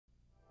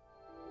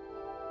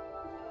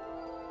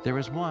There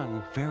is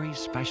one very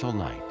special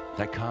night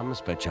that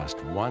comes but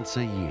just once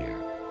a year,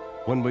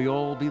 when we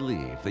all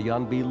believe the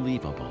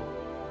unbelievable,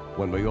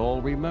 when we all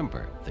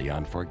remember the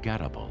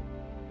unforgettable,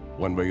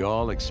 when we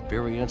all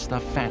experience the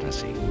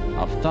fantasy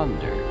of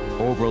Thunder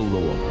Over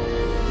Louisville.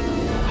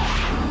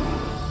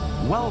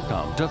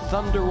 Welcome to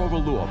Thunder Over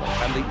Louisville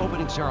and the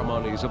opening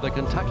ceremonies of the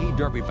Kentucky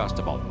Derby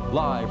Festival,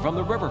 live from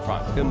the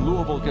riverfront in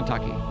Louisville,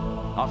 Kentucky.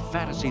 A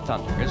Fantasy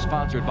Thunder is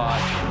sponsored by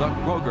the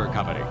Kroger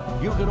Company.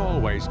 You can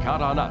always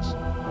count on us.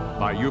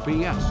 By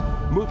UPS,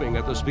 moving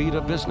at the speed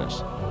of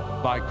business.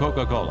 By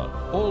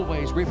Coca-Cola,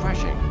 always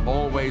refreshing,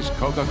 always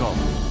Coca-Cola.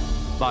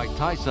 By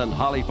Tyson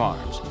Holly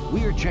Farms,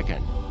 Weird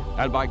Chicken.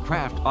 And by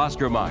Kraft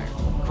Oscar Mayer.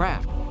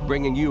 Kraft,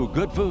 bringing you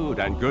good food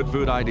and good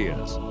food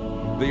ideas.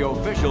 The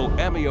official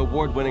Emmy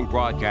Award-winning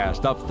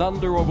broadcast of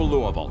Thunder Over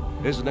Louisville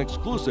is an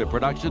exclusive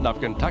production of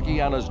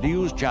Kentuckiana's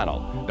news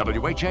channel,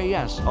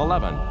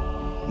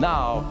 WHAS11.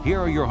 Now, here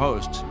are your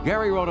hosts,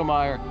 Gary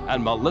Rodemeyer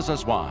and Melissa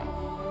Swan.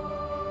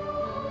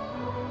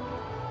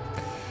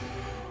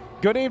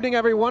 Good evening,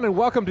 everyone, and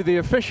welcome to the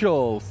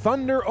official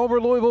Thunder Over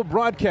Louisville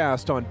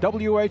broadcast on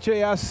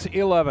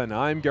WHAS11.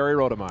 I'm Gary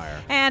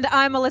Rodemeyer. And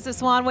I'm Melissa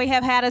Swan. We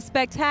have had a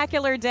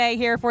spectacular day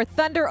here for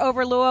Thunder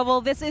Over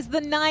Louisville. This is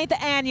the 9th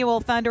annual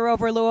Thunder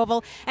Over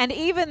Louisville, and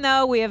even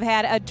though we have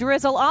had a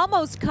drizzle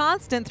almost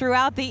constant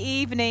throughout the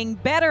evening,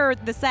 better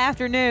this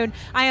afternoon,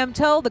 I am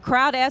told the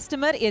crowd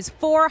estimate is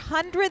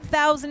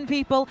 400,000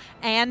 people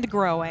and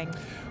growing.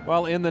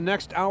 Well, in the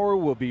next hour,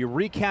 we'll be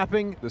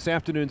recapping this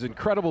afternoon's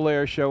incredible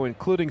air show,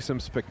 including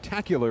some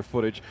spectacular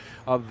footage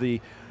of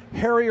the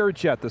Harrier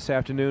jet this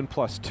afternoon,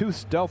 plus 2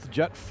 stealth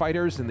jet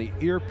fighters and the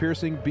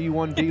ear-piercing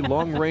B-1B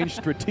long-range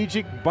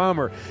strategic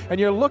bomber. And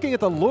you're looking at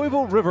the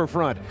Louisville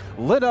riverfront,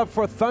 lit up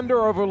for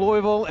Thunder Over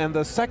Louisville and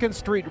the 2nd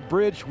Street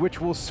Bridge, which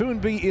will soon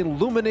be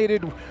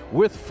illuminated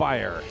with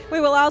fire. We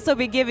will also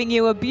be giving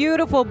you a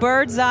beautiful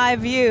bird's-eye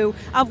view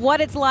of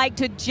what it's like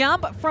to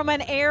jump from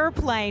an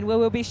airplane. We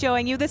will be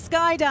showing you the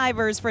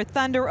skydivers for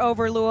Thunder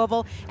Over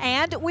Louisville,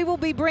 and we will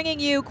be bringing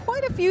you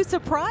quite a few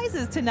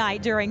surprises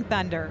tonight during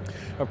Thunder.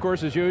 Of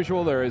course, as usual,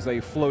 there is a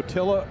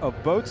flotilla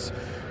of boats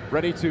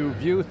ready to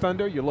view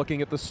Thunder. You're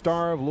looking at the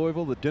Star of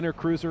Louisville, the dinner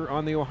cruiser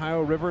on the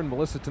Ohio River. And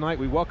Melissa, tonight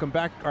we welcome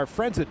back our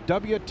friends at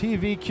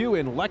WTVQ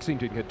in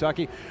Lexington,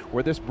 Kentucky,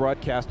 where this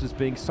broadcast is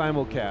being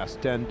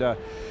simulcast. And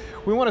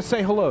we want to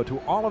say hello to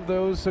all of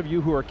those of you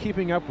who are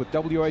keeping up with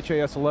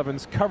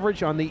WHAS11's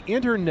coverage on the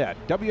internet,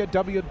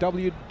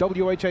 www.whas.com,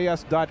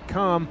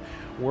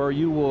 where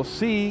you will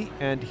see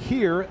and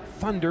hear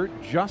Thunder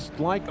just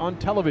like on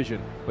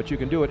television, but you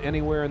can do it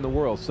anywhere in the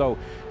world. So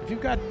if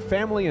you've got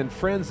family and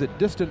friends at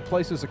distant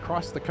places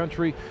across the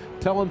country,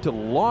 tell them to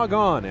log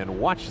on and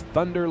watch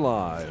Thunder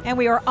live. And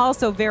we are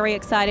also very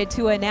excited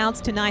to announce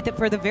tonight that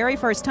for the very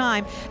first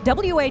time,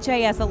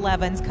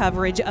 WHAS11's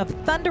coverage of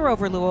Thunder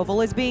Over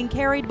Louisville is being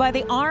carried by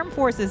the Armed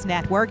Forces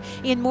Network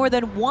in more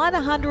than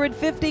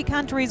 150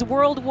 countries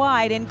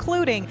worldwide,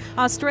 including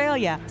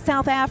Australia,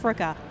 South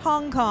Africa,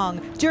 Hong Kong,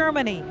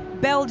 Germany,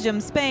 Belgium,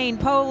 Spain,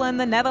 Poland,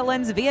 the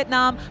Netherlands,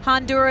 Vietnam,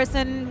 Honduras,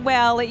 and,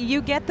 well,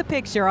 you get the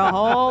picture. A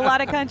whole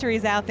lot of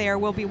countries out there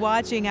will be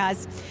watching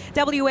us.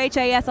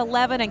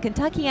 WHAS11 and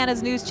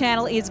Kentuckiana's news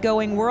channel is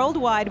going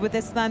worldwide with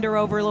this Thunder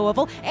Over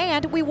Louisville,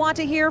 and we want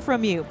to hear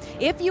from you.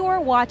 If you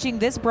are watching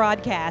this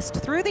broadcast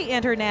through the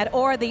internet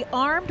or the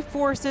Armed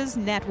Forces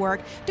Network,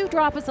 do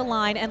drop us a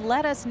line and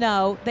let us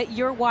know that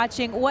you're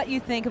watching, what you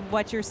think of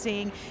what you're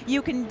seeing.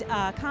 You can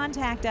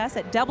contact us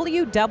at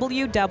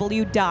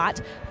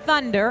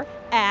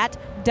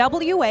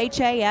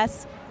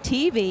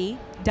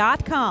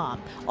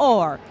www.thunder@WHASTV.com,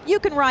 or you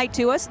can write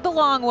to us the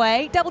long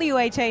way,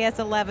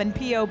 WHAS11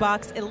 P.O.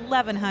 Box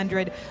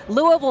 1100,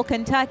 Louisville,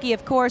 Kentucky.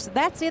 Of course,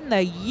 that's in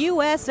the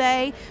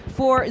USA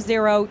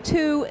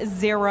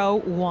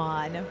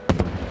 40201.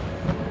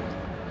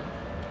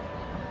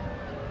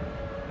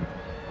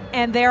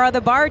 And there are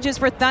the barges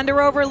for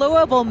Thunder Over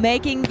Louisville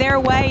making their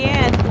way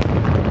in.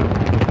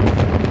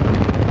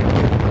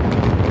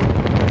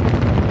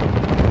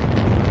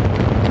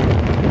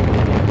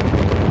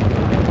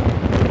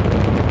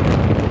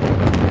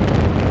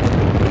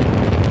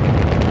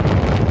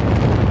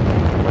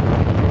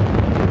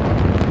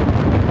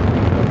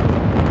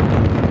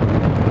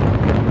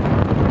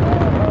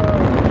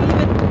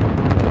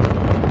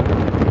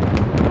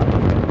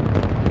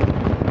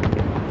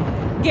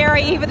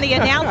 Even the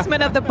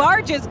announcement of the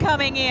barges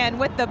coming in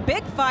with the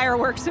big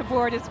fireworks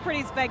aboard is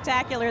pretty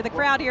spectacular. The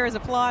crowd here is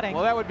applauding.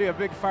 Well, that would be a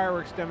big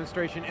fireworks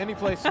demonstration any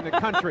place in the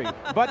country,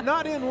 but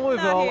not in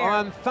Louisville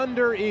on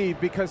Thunder Eve,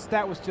 because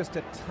that was just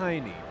a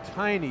tiny,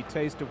 tiny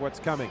taste of what's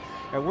coming.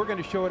 And we're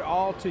going to show it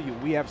all to you.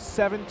 We have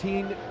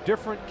 17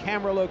 different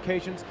camera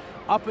locations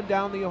up and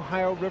down the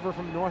Ohio River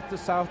from north to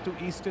south to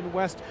east and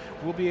west.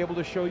 We'll be able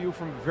to show you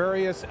from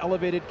various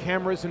elevated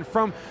cameras, and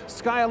from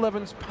Sky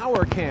 11's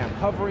Power Cam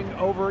hovering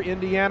over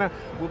Indiana,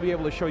 we'll be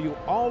able to show you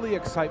all the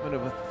excitement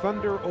of a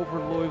Thunder Over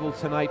Louisville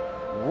tonight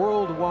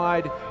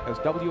worldwide as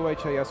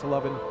WHAS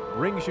 11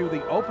 brings you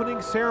the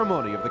opening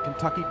ceremony of the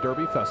Kentucky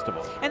Derby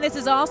Festival. And this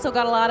has also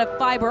got a lot of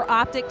fiber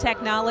optic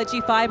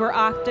technology, fiber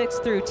optics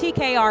through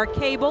TKR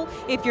cable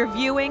if you're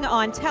viewing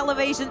on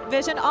television.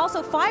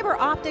 Also fiber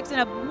optics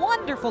and a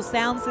wonderful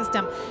sound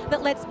system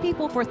that lets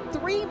people for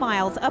 3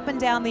 miles up and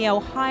down the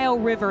Ohio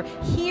River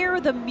hear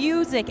the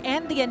music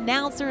and the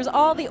announcers,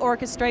 all the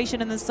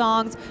orchestration and the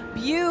songs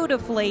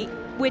beautifully,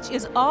 which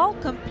is all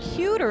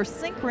computer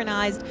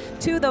synchronized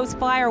to those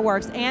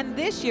fireworks. And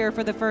this year,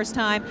 for the first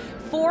time,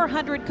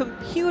 400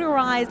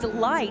 computerized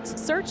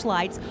lights,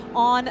 searchlights,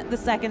 on the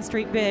 2nd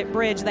Street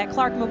Bridge, that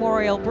Clark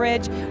Memorial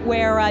Bridge,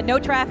 where no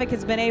traffic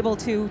has been able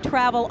to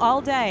travel all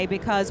day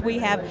because we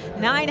have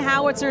 9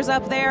 howitzers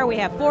up there, we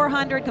have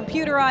 400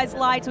 computerized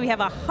lights, we have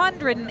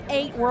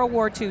 108 World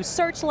War II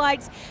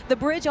searchlights. The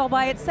bridge all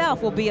by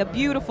itself will be a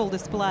beautiful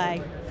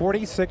display.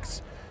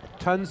 46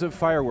 tons of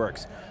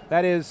fireworks.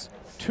 That is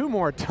 2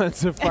 more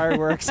tons of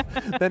fireworks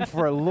than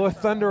for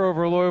Thunder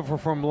Over Louisville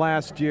from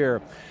last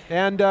year.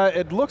 And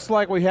it looks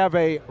like we have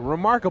a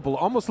remarkable,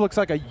 almost looks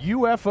like a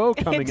UFO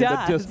coming in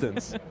the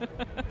distance.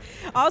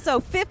 Also,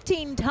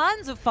 15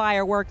 tons of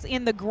fireworks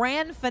in the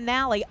grand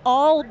finale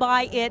all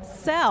by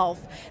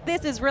itself.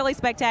 This is really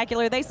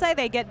spectacular. They say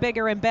they get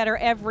bigger and better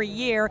every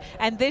year,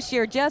 and this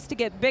year, just to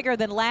get bigger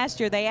than last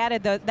year, they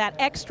added that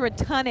extra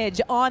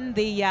tonnage on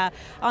the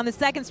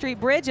 2nd Street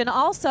Bridge, and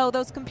also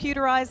those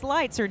computerized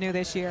lights are new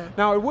this year.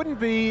 Now, it wouldn't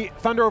be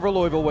Thunder Over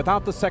Louisville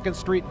without the 2nd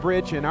Street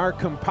Bridge and our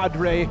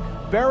compadre,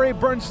 Barry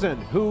Bernstein,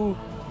 who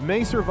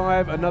may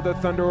survive another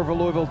Thunder Over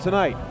Louisville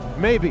tonight.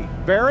 Maybe.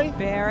 Barry?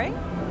 Barry?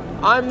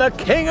 I'm the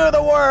king of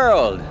the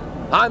world.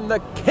 I'm the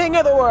king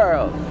of the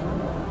world.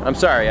 I'm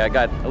sorry, I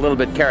got a little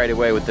bit carried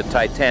away with the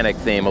Titanic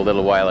theme a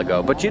little while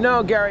ago. But you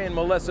know, Gary and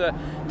Melissa,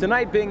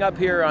 tonight being up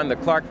here on the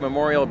Clark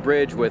Memorial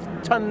Bridge with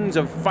tons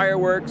of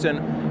fireworks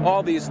and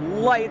all these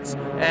lights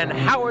and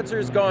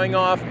howitzers going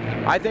off,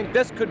 I think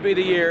this could be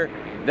the year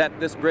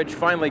that this bridge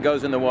finally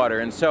goes in the water.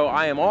 And so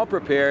I am all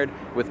prepared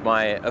with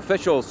my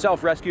official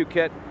self-rescue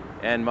kit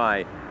and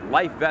my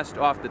life vest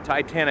off the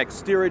Titanic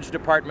steerage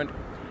department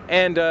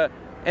and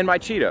my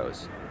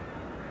Cheetos.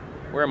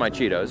 Where are my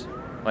Cheetos?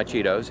 My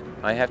Cheetos.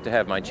 I have to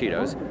have my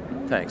Cheetos.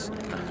 Thanks.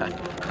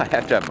 I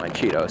have to have my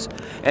Cheetos.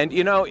 And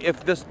you know,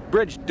 if this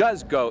bridge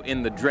does go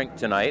in the drink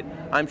tonight,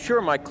 I'm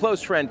sure my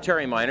close friend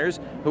Terry Miners,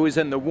 who is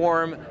in the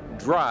warm,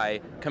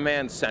 dry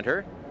command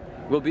center,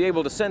 will be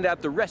able to send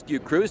out the rescue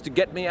crews to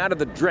get me out of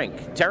the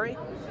drink. Terry?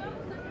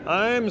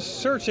 I'm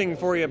searching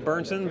for you,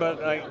 Bernson,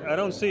 but I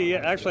don't see you.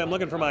 Actually, I'm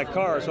looking for my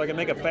car so I can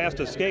make a fast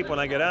escape when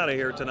I get out of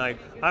here tonight.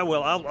 I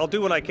will. I'll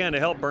do what I can to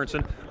help,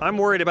 Bernson. I'm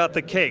worried about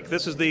the cake.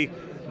 This is the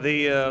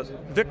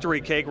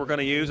victory cake we're going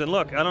to use. And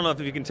look, I don't know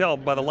if you can tell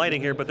by the lighting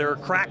here, but there are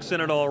cracks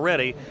in it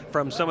already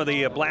from some of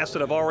the blasts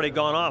that have already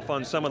gone off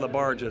on some of the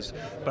barges.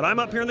 But I'm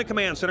up here in the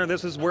command center.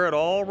 This is where it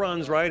all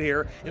runs right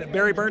here. And if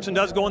Barry Bernson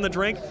does go in the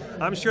drink,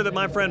 I'm sure that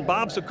my friend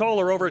Bob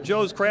Sokoler over at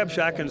Joe's Crab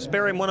Shack can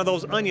spare him one of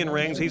those onion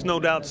rings he's no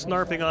doubt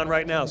snarfing on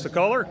right now.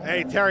 Sokoler?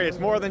 Hey, Terry, it's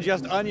more than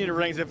just onion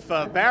rings. If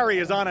Barry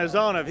is on his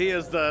own, if he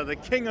is the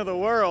king of the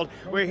world,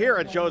 we're here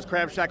at Joe's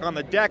Crab Shack on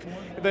the deck.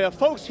 The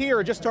folks here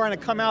are just starting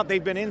to come out.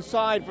 They've been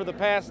inside for the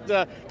past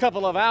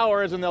couple of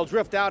hours, and they'll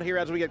drift out here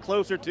as we get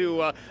closer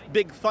to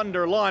Big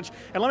Thunder launch.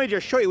 And let me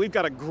just show you, we've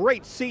got a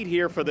great seat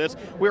here for this.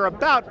 We're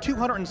about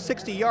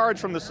 260 yards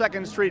from the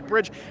 2nd Street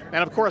Bridge, and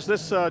of course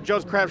this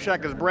Joe's Crab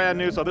Shack is brand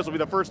new, so this will be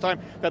the first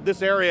time that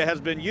this area has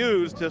been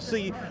used to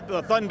see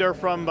the thunder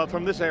from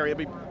this area.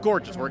 It'll be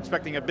gorgeous. We're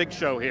expecting a big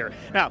show here.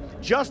 Now,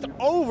 just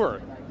over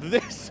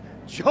this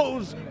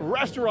Joe's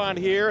restaurant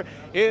here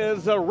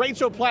is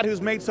Rachel Platt,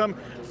 who's made some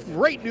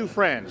great new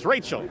friends.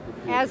 Rachel.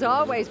 As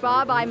always,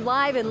 Bob, I'm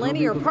live in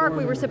Linear Park.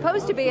 We were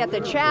supposed to be at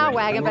the Chow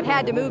Wagon, but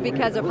had to move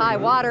because of high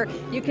water.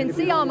 You can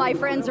see all my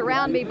friends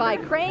around me by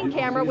crane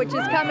camera, which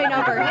is coming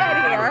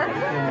overhead here.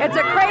 It's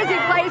a crazy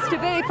place to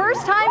be.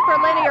 First time for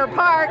Linear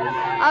Park.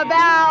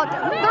 About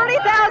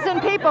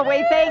 30,000 people,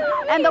 we think.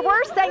 And the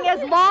worst thing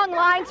is long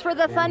lines for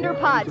the Thunder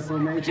Pots.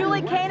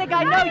 Julie Koenig,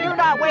 I know you're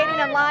not waiting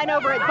in line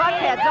over at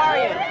Buckhead's, are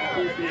you?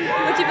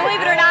 Would you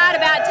believe it or not,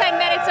 about 10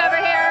 minutes over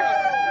here.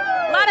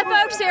 A lot of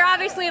folks here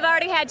obviously have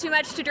already had too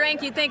much to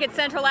drink. You'd think it's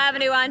Central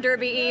Avenue on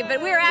Derby Eve,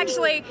 but we're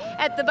actually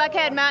at the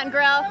Buckhead Mountain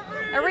Grill,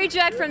 a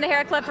reject from the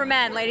Hair Club for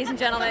Men, ladies and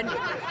gentlemen.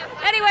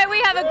 Anyway,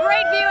 we have a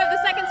great view of the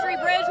 2nd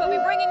Street Bridge. We'll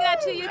be bringing that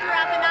to you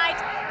throughout the night.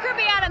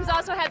 Kirby Adams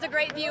also has a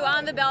great view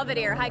on the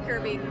Belvedere. Hi,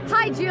 Kirby.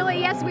 Hi, Julie.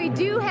 Yes, we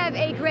do have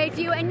a great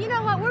view. And you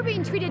know what? We're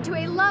being treated to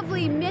a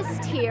lovely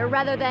mist here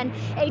rather than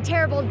a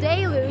terrible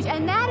deluge.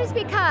 And that is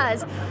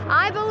because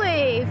I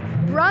believe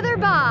Brother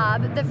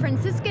Bob, the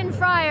Franciscan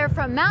friar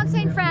from Mount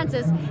St.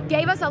 Francis,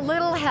 gave us a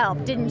little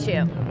help, didn't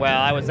you?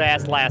 Well, I was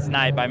asked last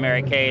night by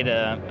Mary Kay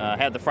to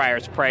have the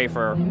friars pray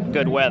for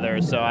good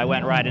weather, so I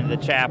went right into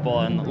the chapel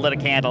and lit a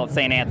candle at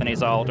St.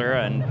 Anthony's altar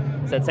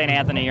and said, St.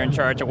 Anthony, you're in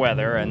charge of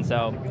weather, and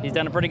so he's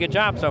done a pretty good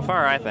job so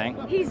far, I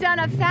think. He's done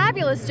a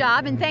fabulous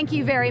job, and thank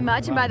you very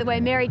much. And by the way,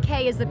 Mary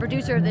Kay is the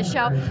producer of the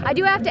show. I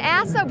do have to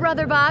ask, though,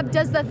 Brother Bob,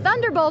 does the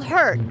thunderbolt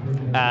hurt?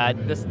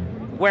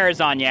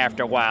 wears on you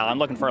after a while. I'm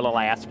looking for a little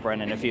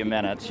asprin in a few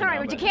minutes. All right,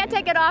 but you can't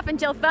take it off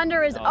until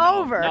Thunder is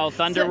over. No,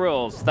 Thunder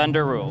rules.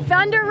 Thunder rules.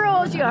 Thunder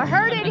rules. You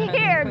heard it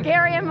here,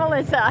 Gary and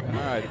Melissa. All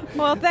right.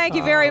 Well, thank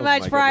you very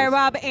much, my Friar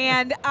goodness. Bob.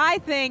 And I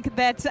think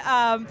that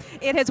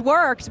it has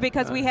worked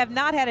because we have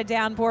not had a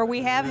downpour.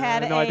 We have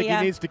had No, I think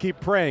he needs to keep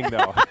praying,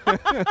 though.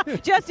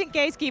 just in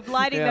case, keep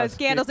lighting Yes, those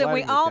candles. keep And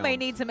we lighting the all may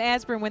candles. need some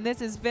aspirin when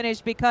this is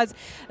finished because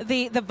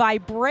the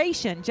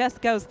vibration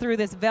just goes through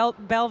this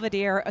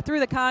belvedere, through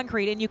the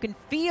concrete, and you can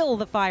feel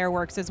the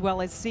fireworks as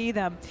well as see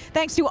them.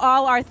 Thanks to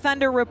all our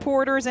Thunder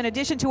reporters. In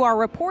addition to our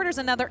reporters,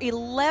 another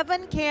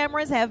 11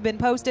 cameras have been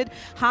posted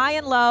high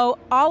and low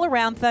all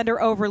around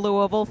Thunder over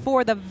Louisville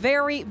for the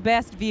very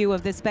best view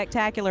of this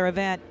spectacular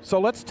event.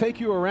 So let's take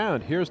you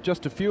around. Here's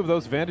just a few of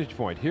those vantage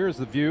points. Here's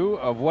the view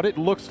of what it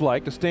looks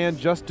like to stand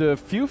just a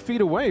few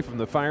feet away from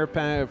the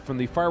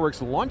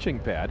fireworks launching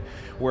pad,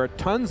 where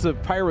tons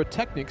of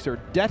pyrotechnics are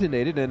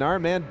detonated, and our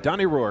man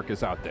Donnie Rourke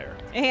is out there.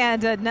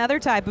 And another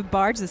type of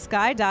barge, the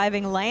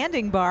skydiving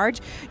landing barge.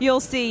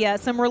 You'll see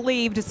some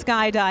relieved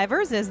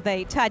skydivers as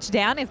they touch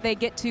down if they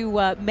get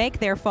to make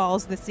their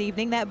falls this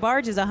evening. That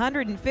barge is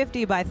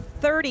 150 by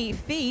 30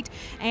 feet,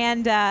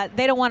 and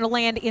they don't want to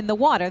land in the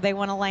water. They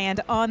want to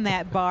land on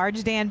that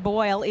barge. Dan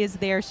Boyle is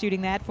there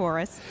shooting that for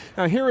us.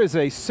 Now here is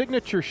a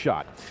signature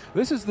shot.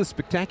 This is the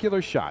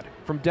spectacular shot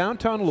from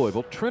downtown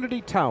Louisville,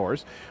 Trinity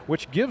Towers,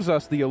 which gives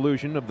us the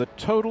illusion of the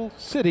total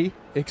city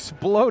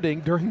exploding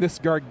during this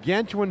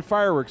gargantuan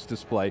fireworks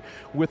display,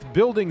 with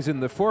buildings in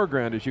the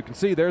foreground. As you can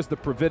see, there's the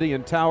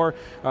Providian Tower,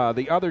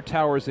 the other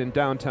towers in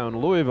downtown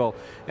Louisville,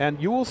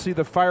 and you will see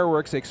the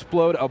fireworks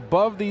explode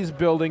above these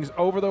buildings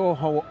over the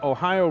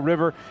Ohio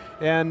River,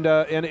 and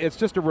it's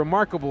just a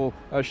remarkable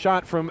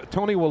shot from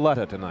Tony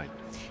Willetta tonight.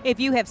 If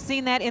you have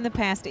seen that in the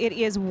past, it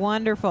is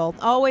wonderful.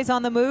 Always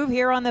on the move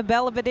here on the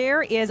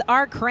Belvedere is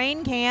our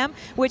crane cam,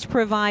 which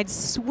provides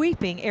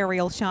sweeping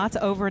aerial shots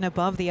over and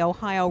above the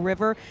Ohio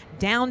River,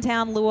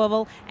 downtown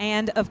Louisville,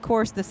 and of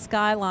course the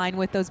skyline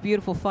with those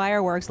beautiful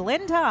fireworks.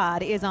 Lynn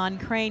Todd is on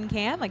crane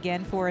cam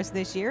again for us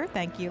this year.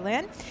 Thank you,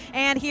 Lynn.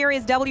 And here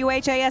is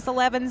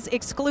WHAS11's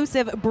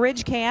exclusive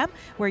bridge cam,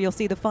 where you'll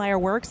see the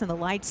fireworks and the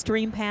lights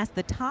stream past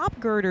the top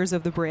girders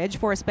of the bridge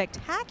for a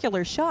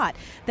spectacular shot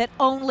that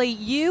only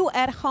you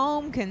at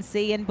home can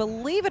see. And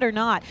believe it or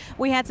not,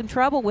 we had some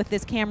trouble with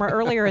this camera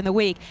earlier in the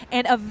week,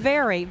 and a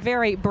very,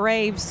 very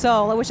brave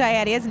soul, I wish I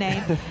had his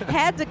name,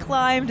 had to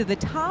climb to the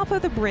top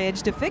of the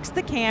bridge to fix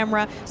the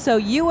camera so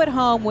you at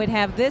home would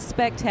have this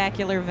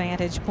spectacular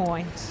vantage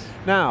point.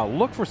 Now,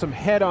 look for some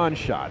head-on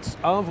shots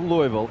of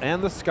Louisville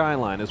and the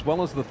skyline, as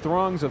well as the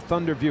throngs of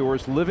Thunder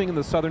viewers living in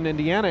the southern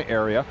Indiana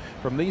area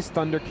from these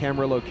Thunder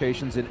camera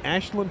locations in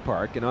Ashland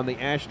Park and on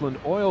the Ashland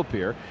Oil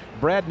Pier.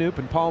 Brad Knoop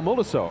and Paul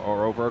Muliso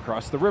are over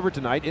across the river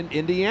tonight in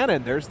Indiana,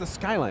 and there's the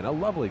skyline, a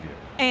lovely view.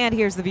 And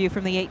here's the view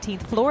from the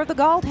 18th floor of the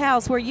Galt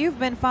House, where you've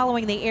been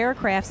following the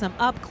aircraft, some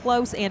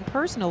up-close and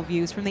personal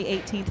views from the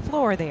 18th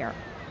floor there.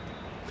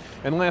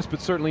 And last but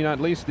certainly not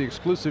least, the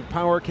exclusive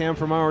power cam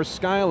from our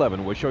Sky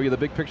 11. We'll show you the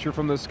big picture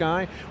from the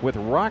sky with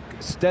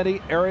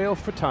rock-steady aerial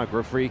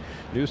photography.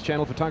 News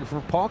Channel photographer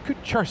Paul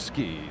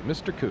Kucharski,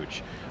 Mr.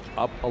 Kuch,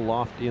 up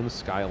aloft in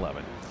Sky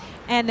 11.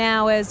 And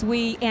now, as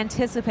we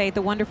anticipate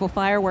the wonderful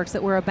fireworks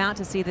that we're about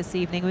to see this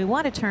evening, we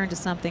want to turn to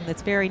something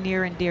that's very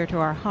near and dear to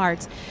our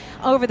hearts.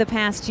 Over the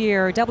past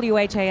year,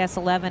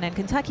 WHAS11 and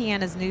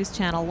Kentuckiana's News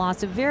Channel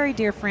lost a very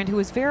dear friend who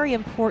was very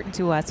important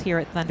to us here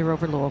at Thunder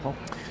Over Louisville.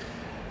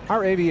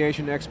 Our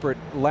aviation expert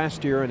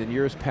last year and in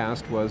years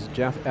past was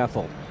Jeff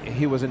Ethel.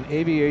 He was an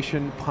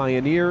aviation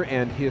pioneer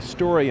and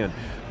historian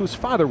whose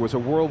father was a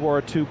World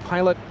War II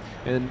pilot,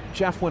 and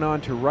Jeff went on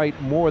to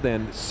write more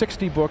than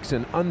 60 books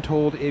and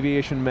untold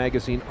aviation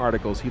magazine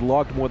articles. He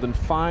logged more than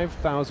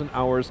 5,000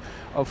 hours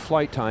of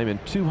flight time in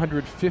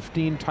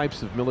 215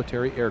 types of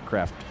military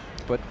aircraft.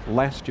 But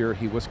last year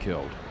he was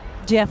killed.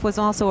 Jeff was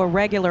also a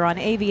regular on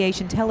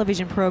aviation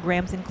television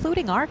programs,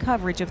 including our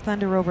coverage of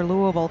Thunder Over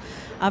Louisville.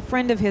 A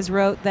friend of his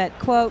wrote that,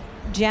 quote,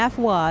 Jeff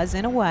was,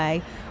 in a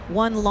way,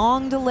 one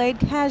long-delayed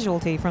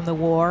casualty from the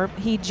war.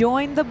 He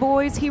joined the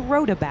boys he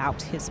wrote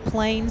about. His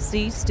plane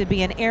ceased to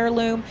be an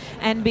heirloom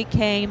and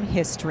became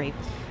history.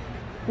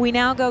 We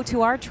now go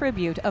to our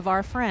tribute of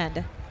our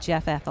friend,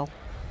 Jeff Ethel.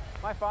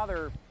 My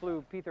father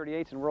flew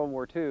P-38s in World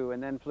War II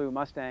and then flew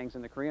Mustangs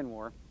in the Korean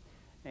War.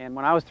 And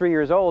when I was 3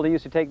 years old, he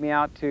used to take me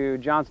out to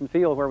Johnson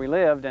Field where we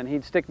lived, and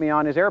he'd stick me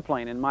on his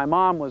airplane. And my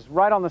mom was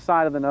right on the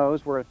side of the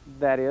nose where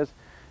that is.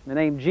 And the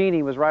name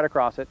Jeannie was right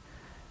across it.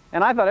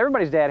 And I thought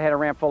everybody's dad had a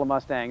ramp full of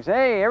Mustangs.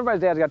 Hey,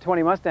 everybody's dad's got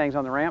 20 Mustangs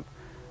on the ramp.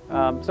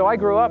 So I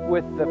grew up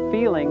with the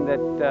feeling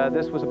that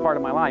this was a part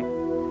of my life.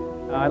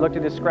 I looked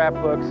at his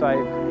scrapbooks. I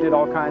did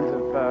all kinds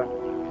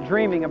of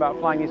dreaming about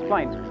flying these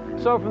planes.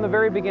 So from the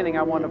very beginning,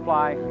 I wanted to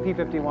fly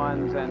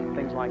P-51s and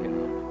things like it.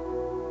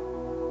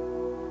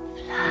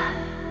 Fly,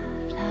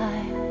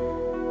 fly,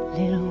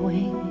 little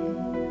wing,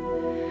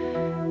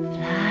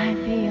 fly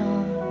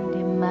beyond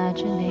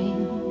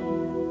imagining,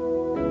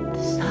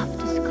 the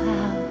softest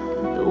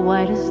cloud, the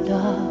whitest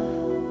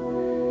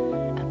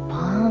dove,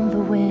 upon the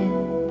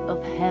wind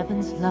of heaven.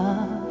 heaven's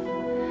love.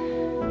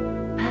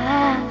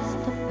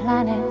 Past the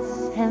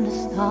planets and the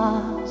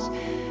stars,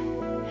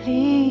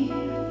 leave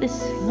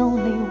this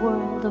lonely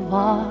world of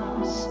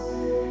ours.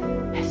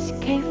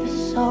 Escape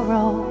the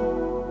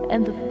sorrow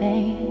and the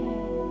pain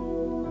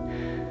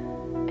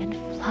and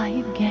fly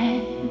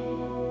again.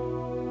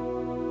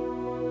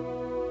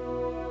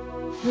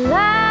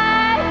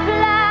 Fly,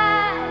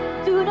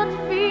 fly, do not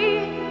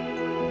fear.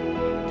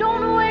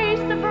 Don't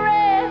waste a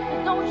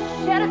breath, don't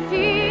shed a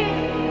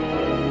tear.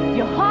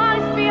 Your heart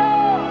is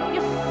pure,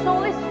 your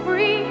soul is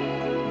free.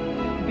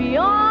 Be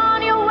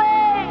on your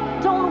way,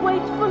 don't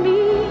wait for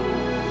me.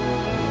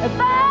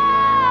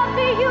 Above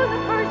the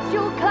universe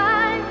you'll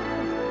climb,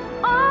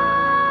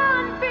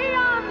 on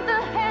beyond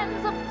the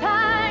hands of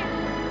time.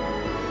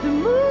 The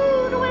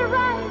moon will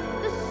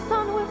rise, the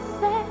sun will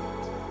set,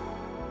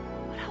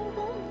 but I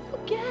won't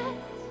forget.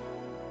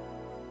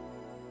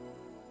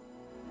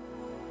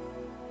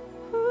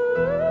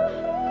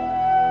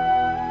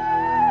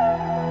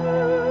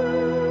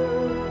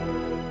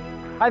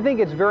 I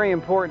think it's very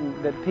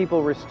important that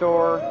people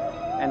restore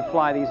and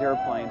fly these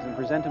airplanes and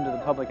present them to the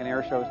public in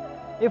air shows.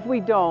 If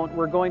we don't,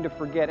 we're going to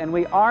forget, and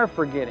we are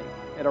forgetting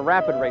at a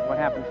rapid rate what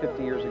happened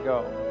 50 years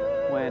ago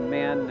when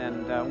men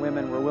and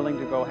women were willing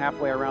to go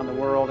halfway around the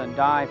world and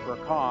die for a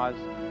cause,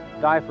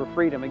 die for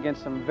freedom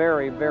against some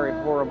very, very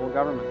horrible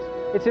governments.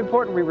 It's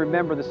important we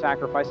remember the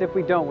sacrifice. If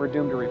we don't, we're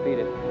doomed to repeat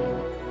it.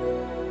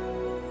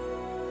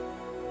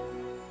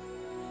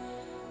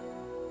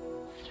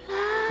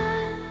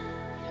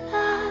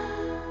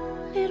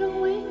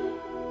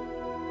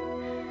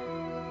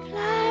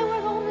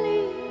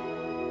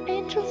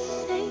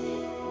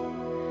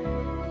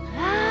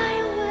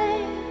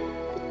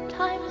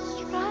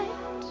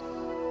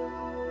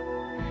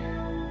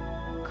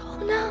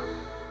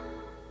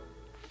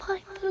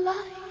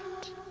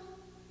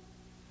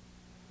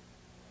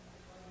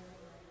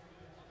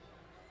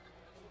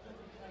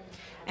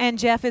 And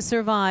Jeff is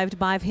survived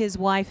by his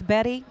wife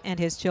Betty and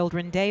his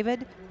children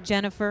David,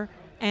 Jennifer,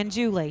 and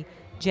Julie.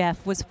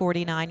 Jeff was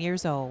 49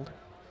 years old.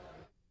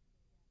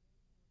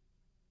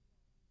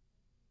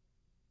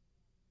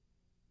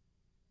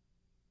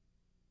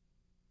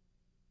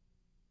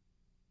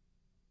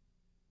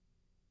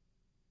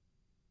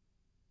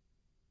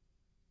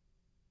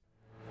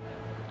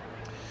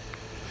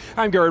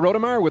 I'm Gary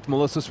Rodemeyer with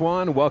Melissa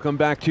Swan. Welcome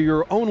back to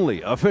your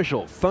only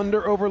official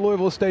Thunder Over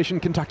Louisville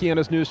station,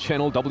 Kentuckiana's news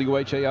channel,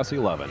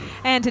 WHAS11.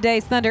 And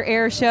today's Thunder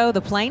Air Show,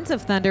 the Plains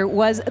of Thunder,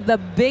 was the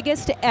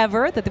biggest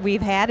ever that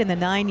we've had in the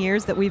 9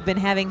 years that we've been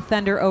having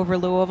Thunder Over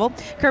Louisville.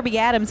 Kirby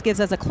Adams gives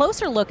us a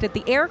closer look at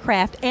the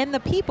aircraft and the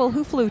people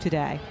who flew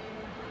today.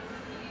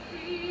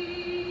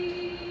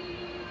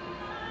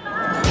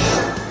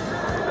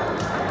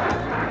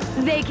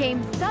 They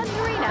came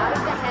thundering out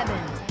of the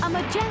heavens. A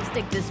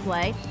majestic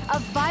display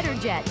of fighter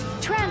jets,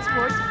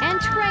 transports, and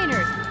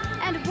trainers.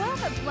 And while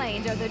the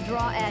planes are the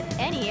draw at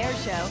any air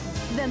show,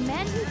 the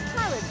men who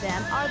pilot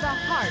them are the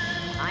heart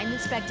behind the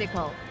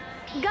spectacle.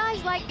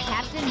 Guys like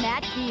Captain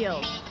Matt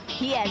Field.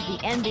 He has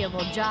the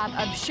enviable job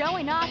of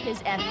showing off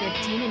his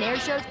F-15 in air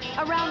shows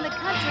around the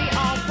country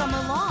all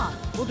summer long.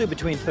 We'll do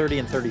between 30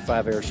 and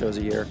 35 air shows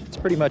a year. It's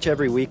pretty much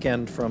every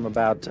weekend from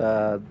about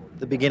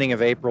the beginning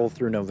of April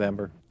through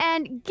November.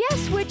 And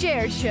guess which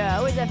air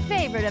show is a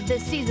favorite of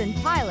this season's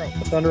pilot?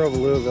 Thunder Over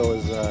Louisville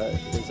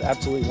is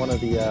absolutely one of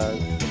the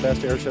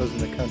best air shows in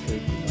the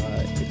country.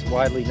 It's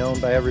widely known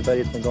by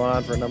everybody. It's been going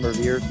on for a number of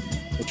years.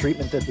 The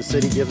treatment that the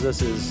city gives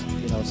us is,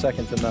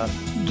 second to none.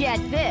 Get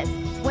this.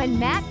 When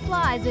Matt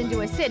flies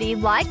into a city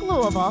like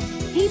Louisville,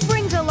 he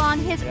brings along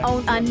his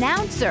own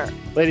announcer.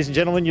 Ladies and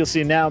gentlemen, you'll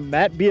see now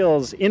Matt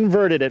Beals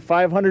inverted at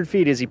 500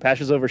 feet as he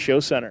passes over Show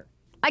Center.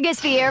 I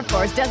guess the Air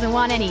Force doesn't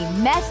want any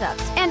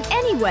mess-ups. And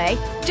anyway,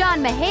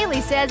 John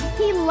Mahaley says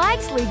he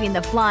likes leaving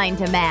the flying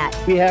to Matt.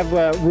 We have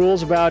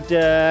rules about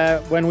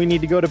when we need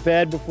to go to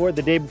bed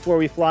the day before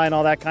we fly and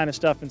all that kind of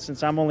stuff. And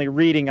since I'm only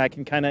reading, I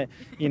can kind of,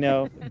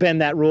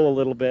 bend that rule a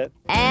little bit.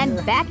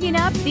 And backing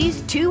up these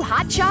two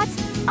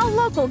hotshots, a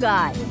local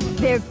guy.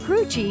 Their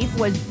crew chief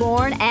was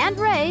born and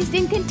raised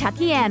in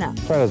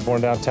Kentuckiana. I was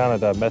born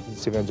downtown at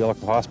Methodist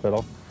Evangelical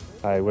Hospital.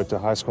 I went to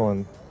high school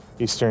in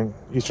Eastern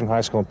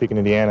High School in Pekin,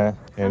 Indiana,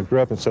 and grew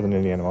up in southern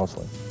Indiana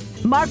mostly.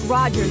 Mark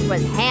Rogers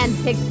was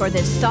handpicked for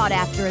this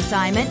sought-after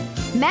assignment.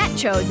 Matt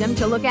chose him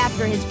to look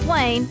after his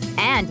plane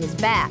and his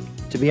back.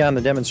 To be on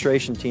the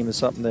demonstration team is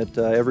something that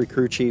every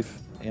crew chief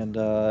and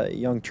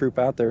young troop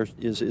out there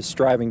is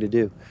striving to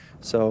do.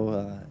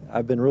 So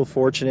I've been real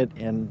fortunate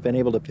and been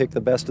able to pick the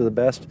best of the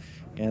best,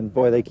 and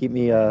boy, they keep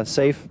me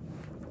safe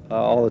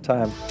all the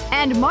time.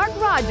 And Mark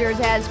Rogers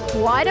has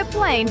quite a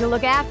plane to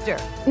look after.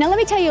 Now let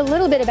me tell you a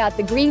little bit about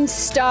the green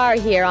star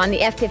here on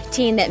the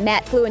F-15 that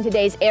Matt flew in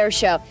today's air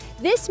show.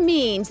 This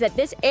means that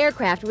this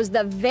aircraft was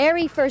the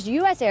very first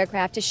U.S.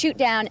 aircraft to shoot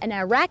down an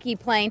Iraqi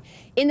plane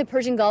in the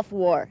Persian Gulf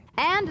War.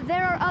 And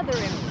there are other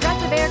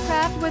impressive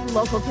aircraft with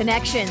local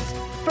connections.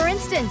 For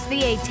instance,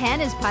 the A-10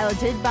 is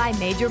piloted by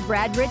Major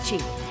Brad Ritchie,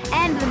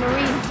 and the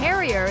Marine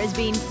Harrier is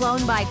being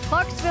flown by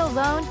Clarksville's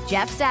own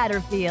Jeff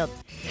Satterfield.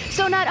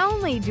 So not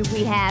only do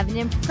we have an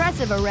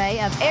impressive array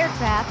of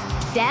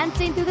aircraft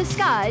dancing through the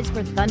skies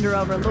for Thunder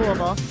Over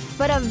Louisville,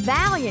 but a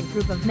valiant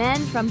group of men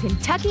from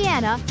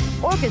Kentuckiana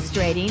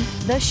orchestrating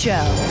the show.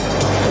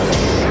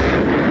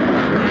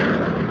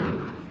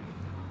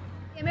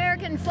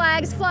 American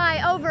flags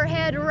fly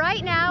overhead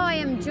right now. I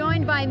am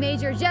joined by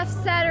Major Jeff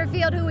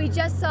Satterfield, who we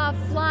just saw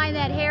flying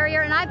that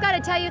Harrier. And I've got to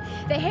tell you,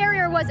 the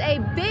Harrier was a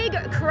big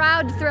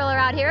crowd thriller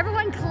out here.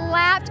 Everyone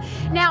clapped.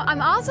 Now,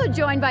 I'm also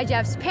joined by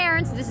Jeff's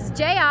parents. This is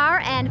JR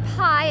and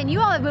Pi, and you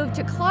all have moved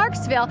to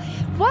Clarksville.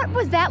 What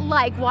was that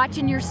like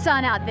watching your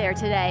son out there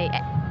today?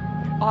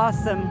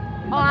 Awesome.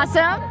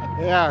 Awesome?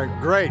 Yeah,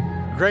 great.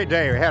 Great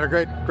day. We had a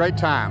great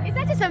time. Is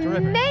that just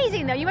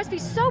amazing, though? You must be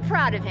so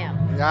proud of him.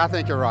 Yeah, I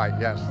think you're right,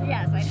 yes.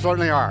 Yes, I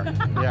certainly are.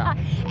 Yeah.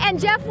 And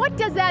Jeff, what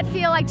does that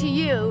feel like to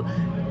you,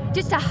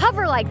 just to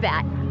hover like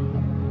that?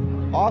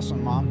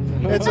 Awesome,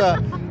 Mom. It's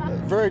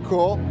very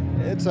cool.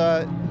 It's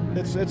a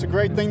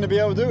great thing to be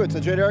able to do. It's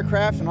a jet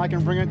aircraft, and I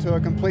can bring it to a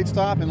complete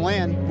stop and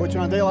land, which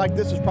on a day like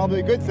this is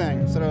probably a good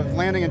thing, instead of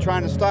landing and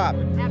trying to stop.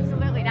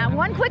 Absolutely. Now,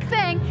 one quick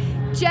thing.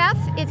 Jeff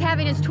is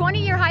having his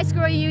 20-year high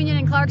school reunion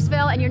in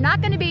Clarksville, and you're not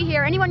going to be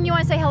here. Anyone you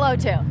want to say hello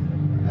to?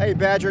 Hey,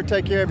 Badger,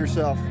 take care of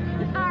yourself.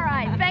 All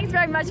right. Thanks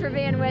very much for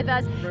being with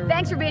us.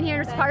 Thanks for being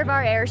here as part of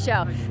our air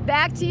show.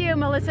 Back to you,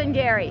 Melissa and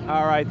Gary.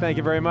 All right. Thank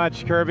you very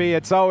much, Kirby.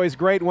 It's always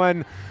great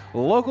when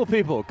local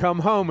people come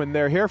home, and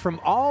they're here from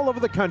all over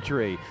the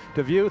country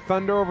to view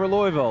Thunder Over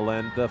Louisville,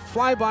 and the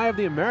flyby of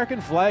the American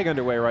flag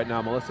underway right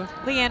now, Melissa.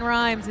 Leanne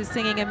Rhymes is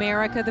singing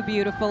America the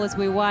Beautiful as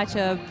we watch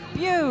a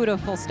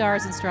beautiful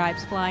Stars and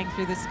Stripes flying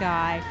through the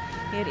sky.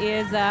 It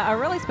is a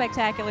really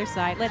spectacular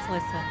sight. Let's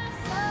listen.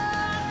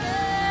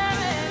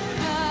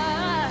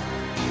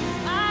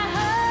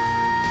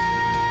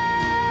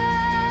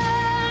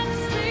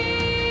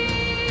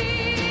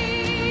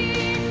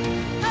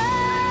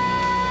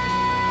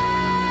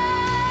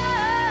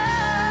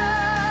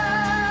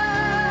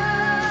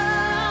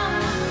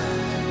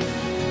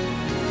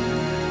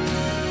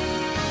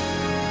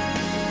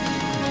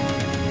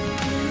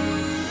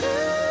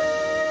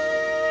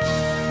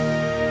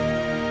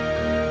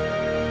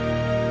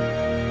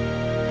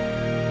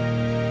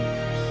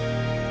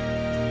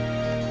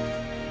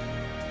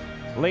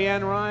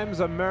 Leanne Rhymes,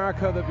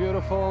 America the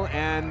Beautiful,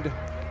 and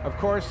of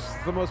course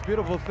the most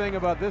beautiful thing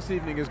about this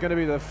evening is going to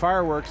be the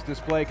fireworks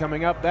display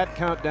coming up. That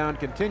countdown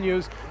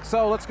continues.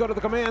 So let's go to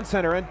the command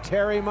center and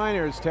Terry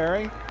Miners.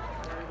 Terry?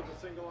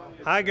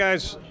 Hi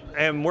guys,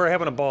 and we're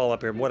having a ball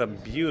up here. What a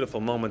beautiful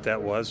moment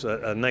that was.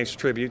 A nice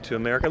tribute to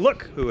America.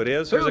 Look who it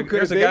is. There's a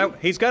guy.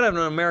 He's got an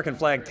American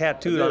flag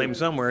tattooed on him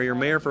somewhere. You're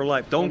mayor for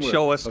life. Don't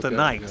show us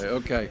tonight.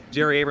 Okay.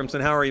 Jerry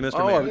Abramson, how are you,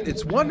 Mr. Mayor?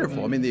 It's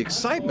wonderful. I mean, the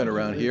excitement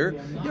around here,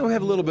 we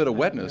have a little bit of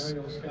wetness,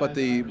 but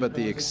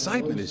the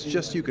excitement is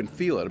just, you can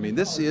feel it. I mean,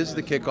 this is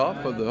the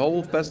kickoff of the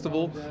whole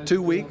festival,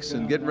 2 weeks,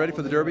 and getting ready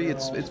for the Derby.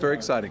 It's very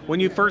exciting. When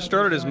you first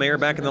started as mayor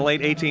back in the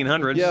late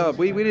 1800s. Yeah,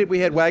 we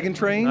had wagon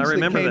trains. I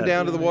remember that came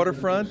down to the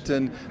waterfront,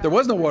 and there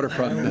was no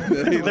waterfront.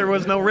 There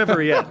was no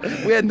river yet.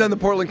 We hadn't done the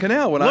Portland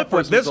Canal when I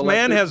first was elected. Look what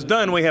this man has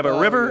done. We have a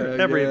river,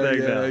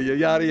 everything.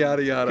 Yada,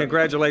 yada, yada.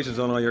 Congratulations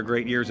on all your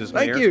great years as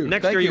mayor. Thank you.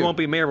 Next year you won't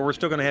be mayor, but we're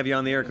still going to have you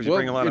on the air because you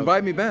bring a lot of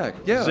invite me back.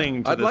 Yeah,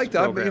 zing to I'd this like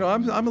to.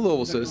 program. I'm a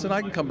Louisville citizen.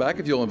 I can come back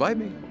if you'll invite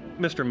me.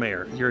 Mr.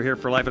 Mayor, you're here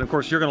for life, and of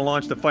course you're going to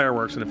launch the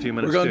fireworks in a few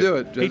minutes. We're going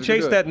to do it. He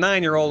chased that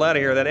 9-year-old out of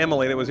here, that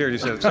Emily that was here. She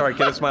said, "Sorry,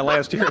 kid, it's my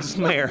last year as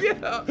mayor."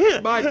 Yeah,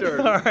 my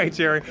turn. All right,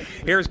 Jerry.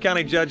 Here's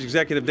County Judge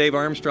Executive Dave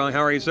Armstrong. How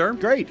are you, sir?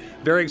 Great.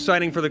 Very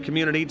exciting for the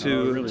community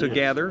to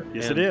gather.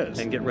 Yes, and, it is.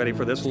 And get ready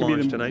for this It's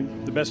launch the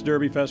tonight. The best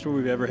Derby festival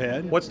we've ever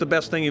had. What's the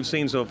best thing you've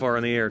seen so far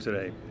in the air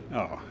today?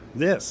 Oh,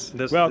 this.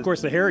 Well, of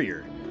course, the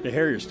Harrier. The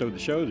Harrier stole the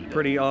show today.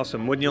 Pretty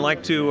awesome. Wouldn't you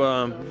like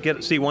to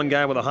see one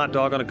guy with a hot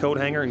dog on a coat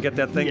hanger and get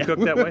that thing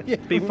cooked that way?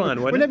 Be fun, wouldn't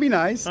it? Wouldn't that be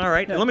nice? All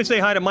right. Yeah. Let me say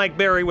hi to Mike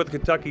Berry with the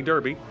Kentucky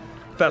Derby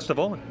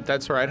Festival.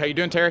 That's right. How you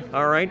doing, Terry?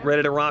 All right.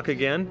 Ready to rock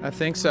again? I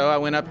think so. I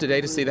went up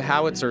today to see the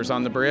Howitzers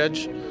on the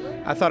bridge.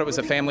 I thought it was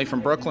a family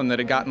from Brooklyn that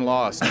had gotten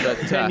lost.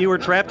 But, and you were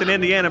trapped in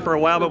Indiana for a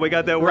while, but we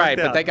got that worked out. Right,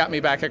 but they got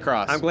me back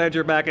across. I'm glad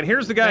you're back. And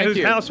here's the guy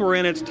whose house we're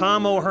in. It's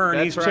Tom O'Hearn.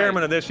 That's He's right.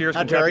 chairman of this year's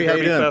Hi, Kentucky Terry. How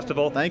Derby you doing?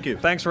 Festival. Thank you.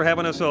 Thanks for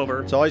having us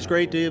over. It's always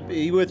great to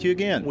be with you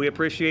again. We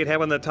appreciate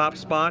having the top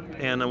spot,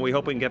 and we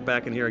hope we can get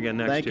back in here again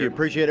next year. Thank you.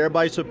 Appreciate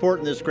everybody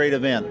supporting this great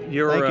event. Thank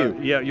you.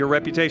 Yeah, your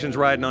reputation's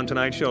riding on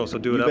tonight's show, so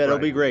do it You up bet right.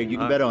 it'll be great. You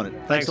can bet on it.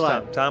 Thanks a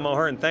lot. Tom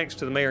O'Hearn. Thanks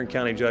to the mayor and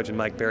county judge and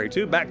Mike Berry,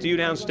 too. Back to you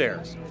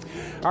downstairs.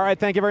 All right,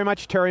 thank you very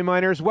much, Terry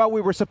Miners. Well, we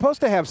were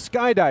supposed to have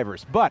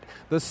skydivers, but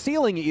the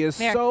ceiling is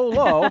so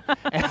low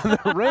and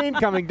the rain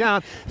coming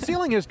down.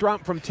 Ceiling has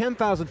dropped from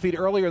 10,000 feet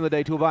earlier in the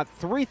day to about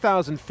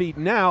 3,000 feet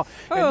now.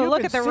 Oh, and you look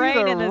can at the see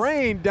rain the in this.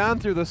 rain down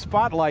through the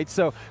spotlight,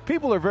 so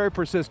people are very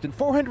persistent.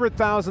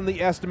 400,000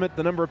 the estimate,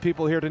 the number of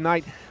people here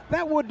tonight.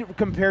 That would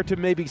compare to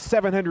maybe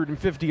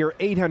 750 or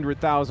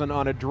 800,000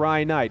 on a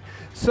dry night.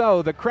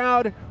 So the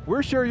crowd,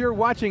 we're sure you're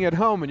watching at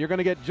home, and you're going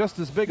to get just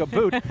as big a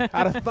boot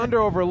out of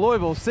Thunder Over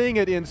Louisville, seeing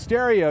it in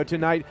stereo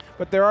tonight.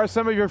 but there are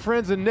some of your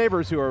friends and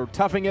neighbors who are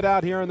toughing it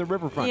out here on the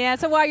riverfront. Yeah,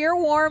 so while you're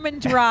warm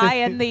and dry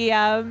and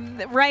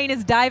the rain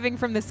is diving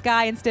from the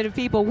sky instead of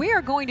people, we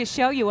are going to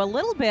show you a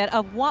little bit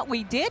of what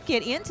we did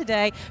get in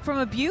today from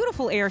a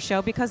beautiful air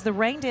show, because the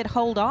rain did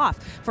hold off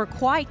for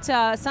quite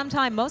some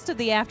time, most of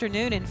the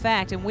afternoon, in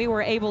fact, and we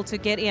were able to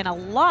get in a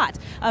lot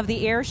of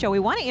the air show. We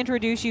want to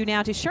introduce you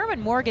now to Sherman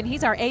Morgan.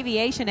 He's our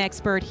aviation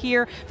expert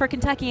here for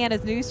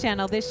Kentuckiana's News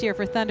Channel this year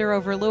for Thunder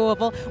Over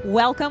Louisville.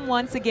 Welcome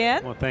once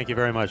again. Well, thank you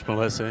very much,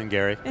 Melissa and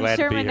Gary. Glad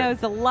Sherman to be here.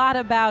 knows a lot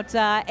about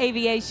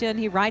aviation.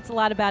 He writes a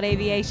lot about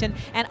aviation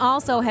and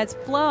also has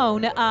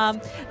flown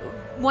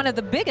one of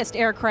the biggest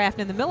aircraft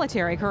in the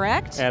military,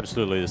 correct?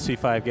 Absolutely. The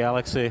C-5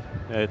 Galaxy.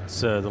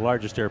 It's the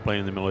largest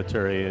airplane in the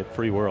military,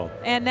 free world.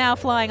 And now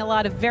flying a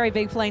lot of very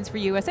big planes for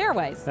U.S.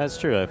 Airways. That's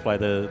true. I fly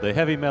the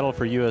heavy metal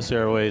for U.S.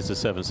 Airways, the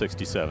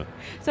 767.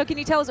 So can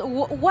you tell us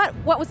what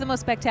was the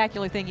most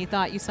spectacular thing you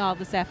thought you saw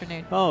this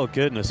afternoon? Oh,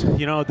 goodness.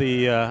 You know,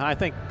 I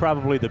think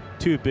probably the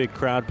two big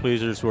crowd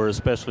pleasers were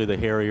especially the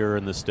Harrier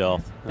and the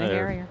Stealth. The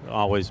Harrier.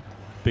 Always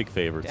big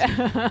favorites.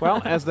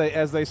 Well, as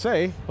they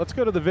say, let's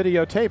go to the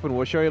videotape and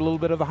we'll show you a little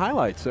bit of the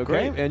highlights,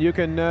 okay? Great. And you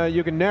can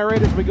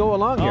narrate as we go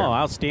along here. Oh,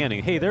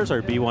 outstanding. Hey, there's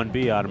our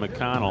B-1B out of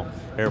McConnell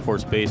Air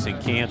Force Base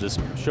in Kansas,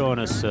 showing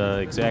us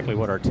exactly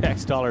what our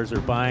tax dollars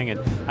are buying, and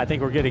I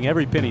think we're getting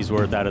every penny's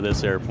worth out of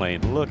this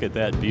airplane. Look at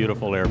that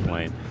beautiful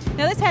airplane.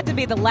 Now, this had to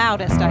be the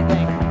loudest, I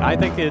think. I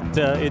think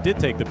it did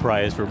take the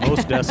prize for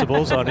most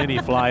decibels on any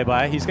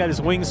flyby. He's got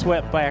his wings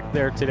swept back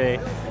there today,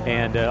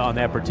 and on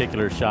that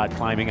particular shot,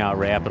 climbing out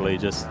rapidly,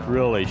 just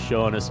really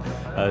showing us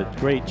a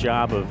great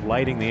job of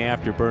lighting the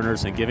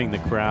afterburners and giving the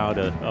crowd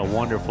a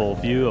wonderful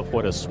view of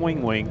what a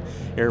swing wing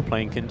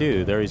airplane can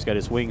do. There he's got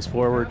his wings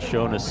forward,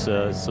 showing us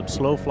some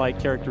slow flight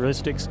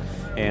characteristics,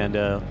 and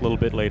a little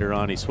bit later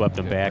on he swept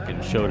them back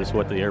and showed us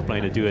what the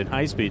airplane would do in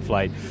high-speed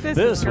flight.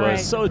 This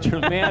was so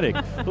dramatic.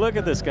 Look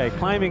at this guy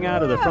climbing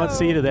out of the front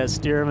seat of that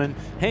Stearman,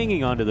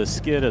 hanging onto the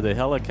skid of the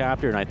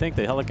helicopter, and I think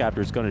the helicopter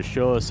is going to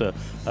show us a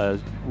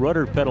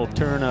rudder pedal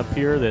turn up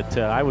here that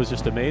I was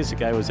just amazed the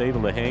guy was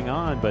able to hang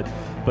on, but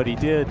he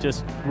did.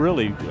 Just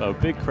really a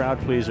big crowd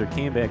pleaser,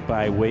 came back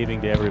by waving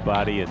to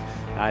everybody, and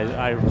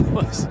I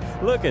was,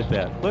 look at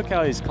that. Look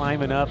how he's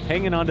climbing up,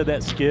 hanging onto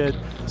that skid,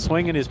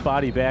 swinging his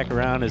body back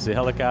around as the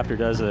helicopter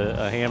does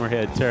a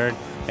hammerhead turn,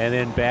 and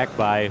then back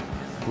by,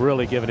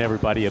 really giving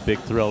everybody a big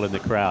thrill in the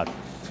crowd.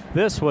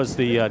 This was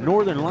the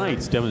Northern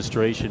Lights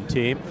demonstration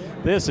team.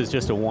 This is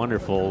just a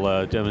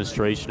wonderful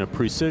demonstration of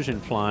precision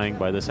flying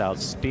by this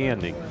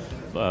outstanding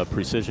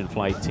precision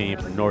flight team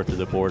from north of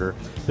the border.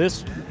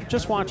 This,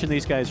 just watching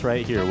these guys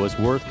right here, was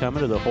worth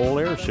coming to the whole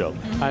air show.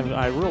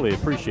 I really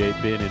appreciate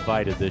being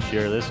invited this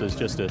year. This was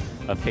just a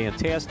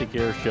fantastic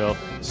air show.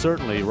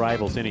 Certainly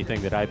rivals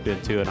anything that I've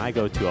been to, and I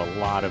go to a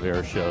lot of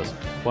air shows.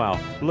 Wow,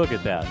 look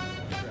at that.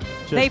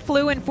 They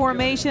flew in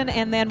formation,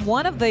 and then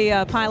one of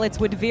the pilots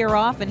would veer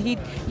off, and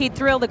he'd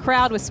thrill the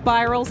crowd with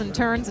spirals and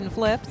turns and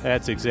flips.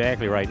 That's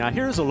exactly right. Now,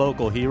 here's a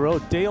local hero,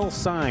 Dale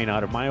Sign,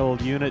 out of my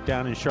old unit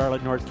down in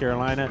Charlotte, North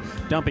Carolina,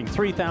 dumping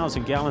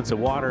 3,000 gallons of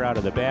water out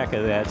of the back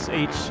of that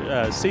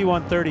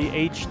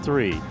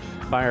C-130H3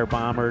 fire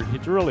bomber.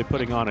 He's really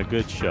putting on a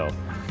good show.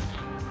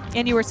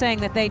 And you were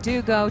saying that they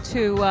do go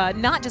to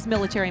not just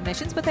military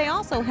missions, but they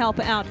also help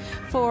out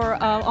for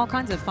all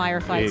kinds of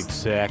firefights.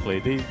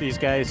 Exactly. These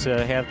guys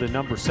have the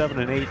number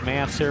 7 and 8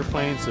 MAFs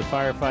airplanes, the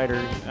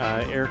firefighter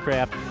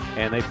aircraft,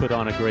 and they put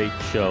on a great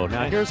show.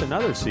 Now, here's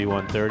another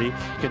C-130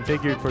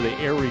 configured for the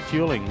air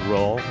refueling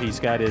role. He's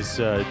got his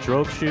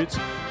drogue chutes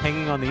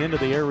hanging on the end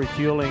of the air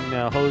refueling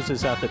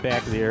hoses out the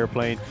back of the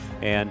airplane,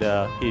 and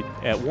he,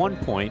 at one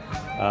point,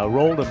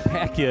 rolled them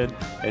back in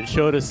and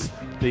showed us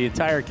the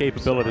entire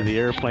capability of the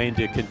airplane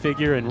to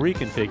configure and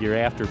reconfigure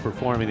after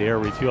performing the air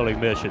refueling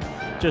mission.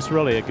 Just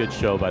really a good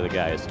show by the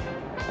guys.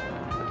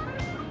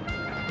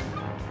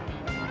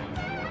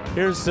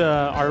 Here's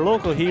our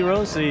local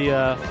heroes,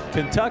 the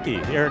Kentucky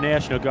Air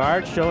National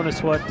Guard, showing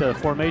us what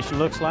formation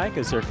looks like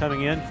as they're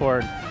coming in for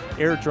an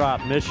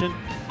airdrop mission.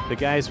 The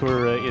guys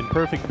were in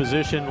perfect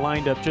position,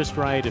 lined up just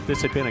right. If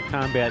this had been a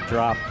combat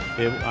drop,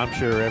 I'm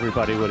sure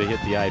everybody would have hit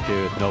the IP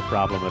with no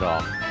problem at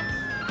all.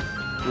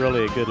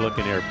 Really a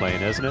good-looking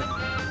airplane, isn't it?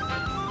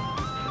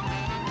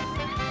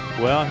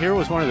 Well, here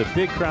was one of the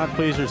big crowd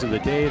pleasers of the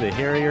day, the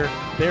Harrier.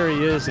 There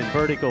he is in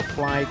vertical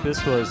flight.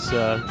 This was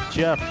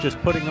Jeff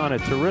just putting on a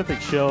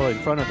terrific show in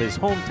front of his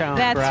hometown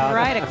crowd. That's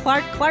right, a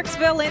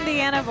Clarksville,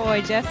 Indiana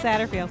boy, Jeff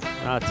Satterfield.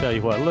 I'll tell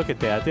you what, look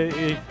at that.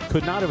 It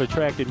could not have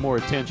attracted more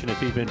attention if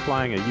he'd been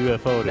flying a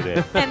UFO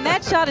today. And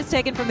that shot is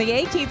taken from the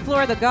 18th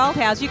floor of the Galt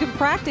House. You can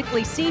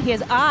practically see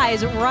his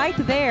eyes right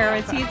there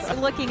as he's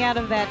looking out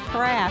of that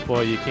craft.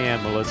 Boy, you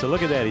can, Melissa.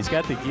 Look at that. He's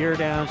got the gear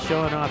down,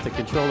 showing off the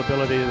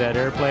controllability of that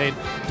airplane,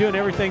 doing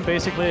everything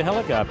basically a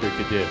helicopter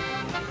could do.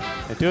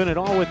 And doing it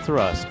all with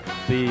thrust.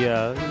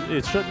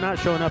 It's not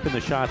showing up in the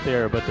shot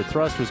there, but the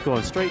thrust was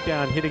going straight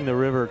down, hitting the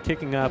river,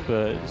 kicking up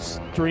a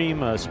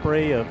stream, a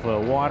spray of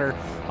water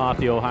off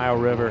the Ohio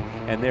River,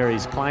 and there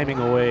he's climbing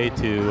away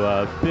to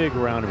a big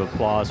round of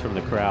applause from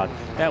the crowd.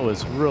 That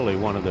was really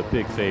one of the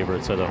big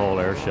favorites of the whole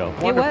air show.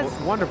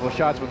 Wonderful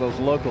shots with those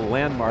local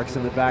landmarks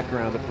in the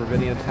background, the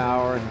Providian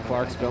Tower and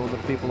Clarksville and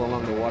the people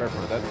along the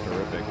waterfront. That's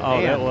terrific. Oh,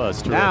 and that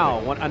was terrific.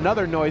 Now,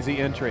 another noisy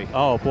entry.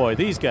 Oh, boy,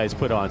 these guys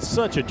put on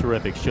such a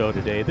terrific show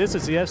today. This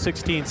is the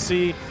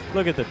F-16C.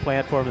 Look at the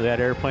platform of that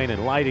airplane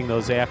and lighting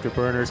those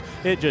afterburners.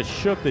 It just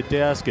shook the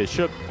desk. It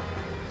shook.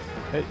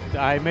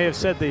 I may have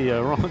said the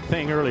wrong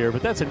thing earlier,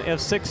 but that's an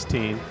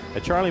F-16,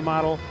 a Charlie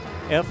model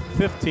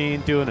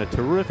F-15, doing a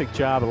terrific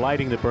job of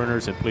lighting the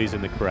burners and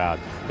pleasing the crowd.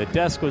 The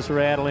desk was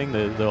rattling.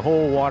 The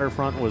whole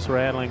waterfront was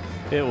rattling.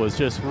 It was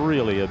just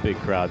really a big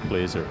crowd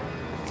pleaser.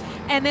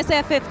 And this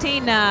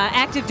F-15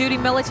 active duty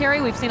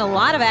military, we've seen a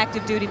lot of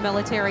active duty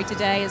military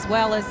today, as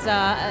well as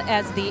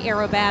the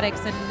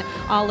aerobatics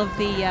and all of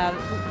the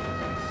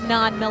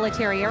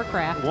non-military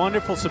aircraft.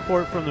 Wonderful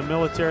support from the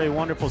military,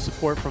 wonderful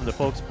support from the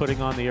folks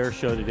putting on the air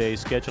show today,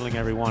 scheduling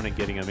everyone and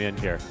getting them in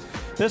here.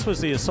 This was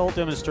the assault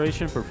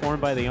demonstration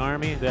performed by the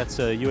Army. That's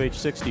a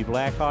UH-60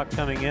 Blackhawk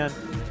coming in,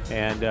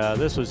 and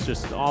this was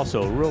just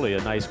also really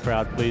a nice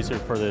crowd pleaser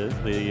for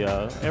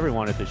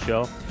everyone at the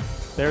show.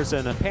 There's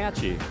an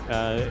Apache,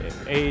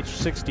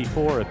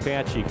 AH-64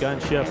 Apache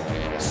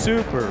gunship,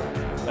 super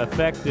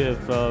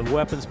effective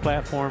weapons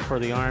platform for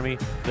the Army.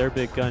 Their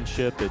big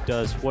gunship that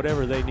does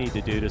whatever they need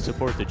to do to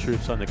support the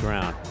troops on the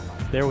ground.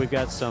 There we've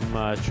got some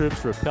troops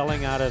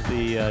rappelling out of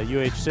the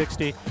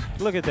UH-60.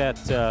 Look at that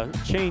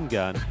chain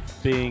gun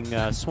being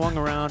swung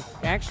around,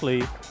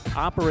 actually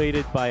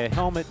operated by a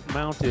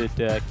helmet-mounted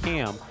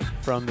cam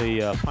from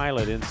the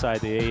pilot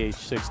inside the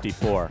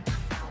AH-64.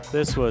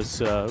 This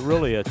was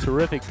really a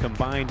terrific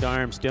combined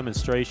arms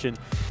demonstration.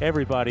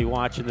 Everybody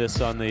watching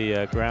this on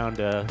the ground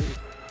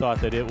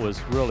thought that it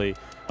was really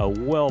a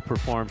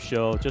well-performed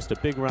show. Just a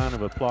big round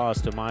of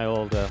applause to my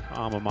old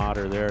alma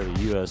mater there,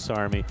 the U.S.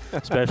 Army,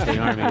 especially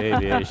Army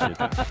Aviation.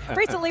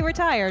 Recently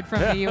retired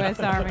from the U.S.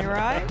 Army,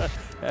 right?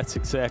 That's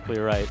exactly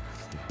right.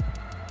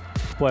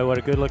 Boy, what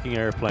a good-looking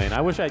airplane. I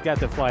wish I'd got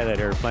to fly that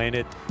airplane.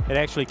 It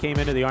actually came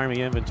into the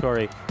Army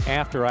inventory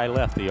after I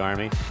left the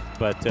Army,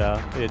 but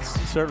it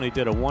certainly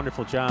did a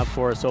wonderful job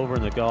for us over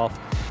in the Gulf,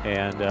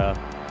 and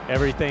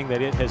everything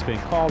that it has been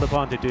called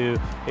upon to do,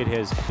 it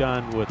has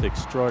done with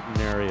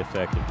extraordinary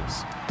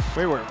effectiveness.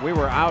 We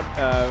were out,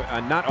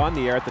 not on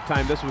the air at the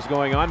time this was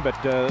going on,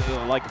 but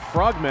like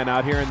frogmen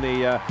out here in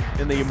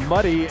the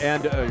muddy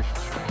and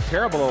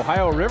terrible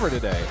Ohio River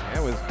today.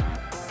 It was.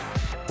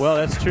 Well,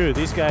 that's true.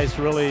 These guys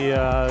really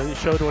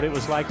showed what it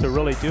was like to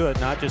really do it,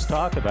 not just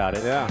talk about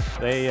it. Yeah.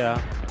 They,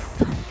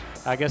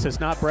 I guess it's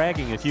not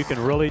bragging if you can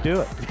really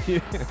do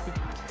it.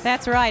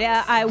 That's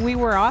right. We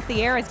were off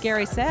the air, as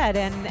Gary said,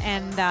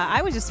 and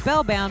I was just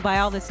spellbound by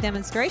all this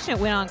demonstration. It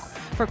went on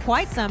for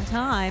quite some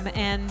time,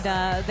 and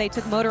they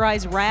took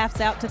motorized rafts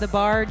out to the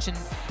barge,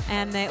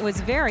 and it was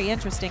very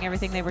interesting,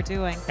 everything they were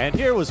doing. And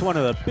here was one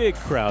of the big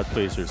crowd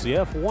pleasers, the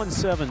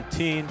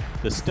F-117,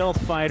 the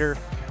stealth fighter.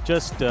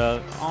 Just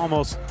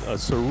almost a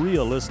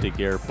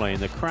surrealistic airplane.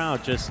 The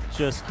crowd just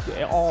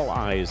all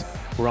eyes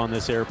were on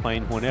this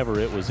airplane whenever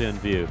it was in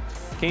view.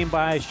 Came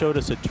by, showed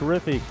us a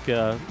terrific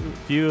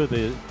view of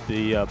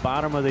the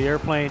bottom of the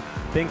airplane,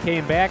 then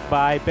came back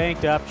by,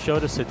 banked up,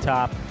 showed us the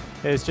top.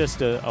 It's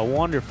just a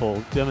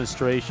wonderful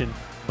demonstration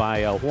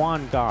by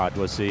Juan God,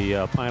 was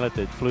the pilot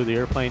that flew the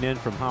airplane in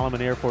from Holloman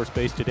Air Force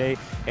Base today,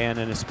 and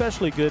an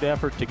especially good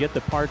effort to get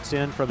the parts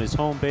in from his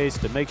home base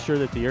to make sure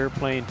that the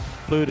airplane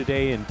flew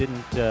today and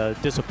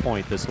didn't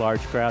disappoint this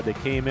large crowd that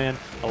came in.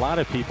 A lot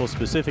of people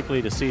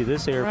specifically to see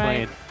this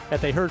airplane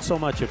that they heard so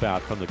much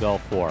about from the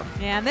Gulf War.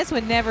 Yeah, and this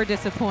one never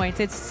disappoints.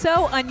 It's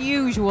so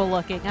unusual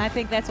looking. I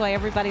think that's why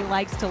everybody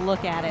likes to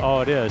look at it. Oh,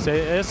 it is.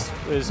 It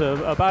is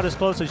about as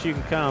close as you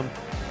can come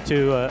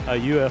to a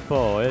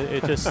UFO.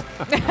 It just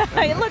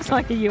it looks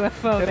like a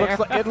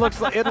UFO.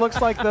 It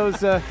looks like those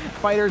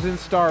fighters in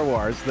Star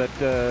Wars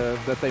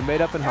that they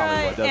made up in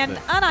Hollywood, doesn't and it?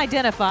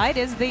 Unidentified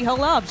is the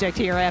whole object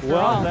here, after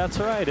all. Well, that's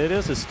right. It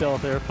is a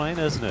stealth airplane,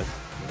 isn't it?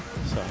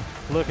 So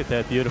look at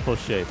that beautiful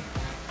shape.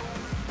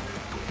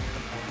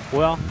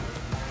 Well,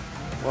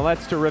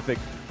 that's terrific.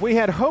 We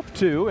had hoped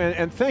to,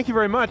 and thank you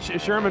very much,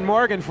 Sherman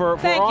Morgan, for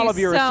all of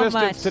your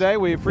assistance today.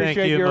 We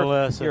appreciate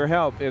your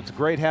help. It's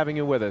great having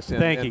you with us.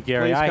 Thank you,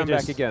 Gary. Please come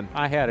back again.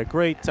 I had a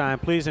great time.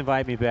 Please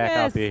invite me back. Yes.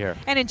 I'll be here.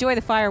 And enjoy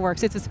the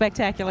fireworks. It's a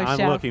spectacular show.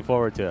 I'm looking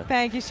forward to it.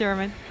 Thank you,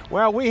 Sherman.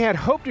 Well, we had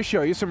hoped to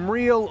show you some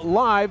real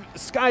live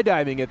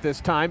skydiving at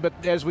this time, but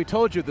as we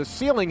told you, the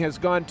ceiling has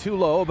gone too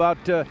low, about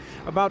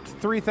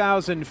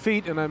 3,000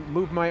 feet, and I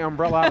moved my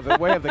umbrella out of the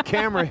way of the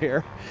camera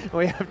here.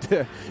 We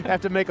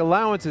have to make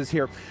allowances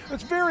here.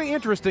 It's very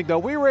interesting, though.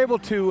 We were able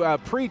to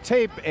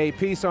pre-tape a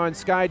piece on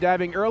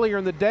skydiving earlier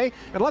in the day,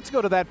 and let's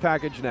go to that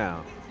package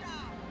now.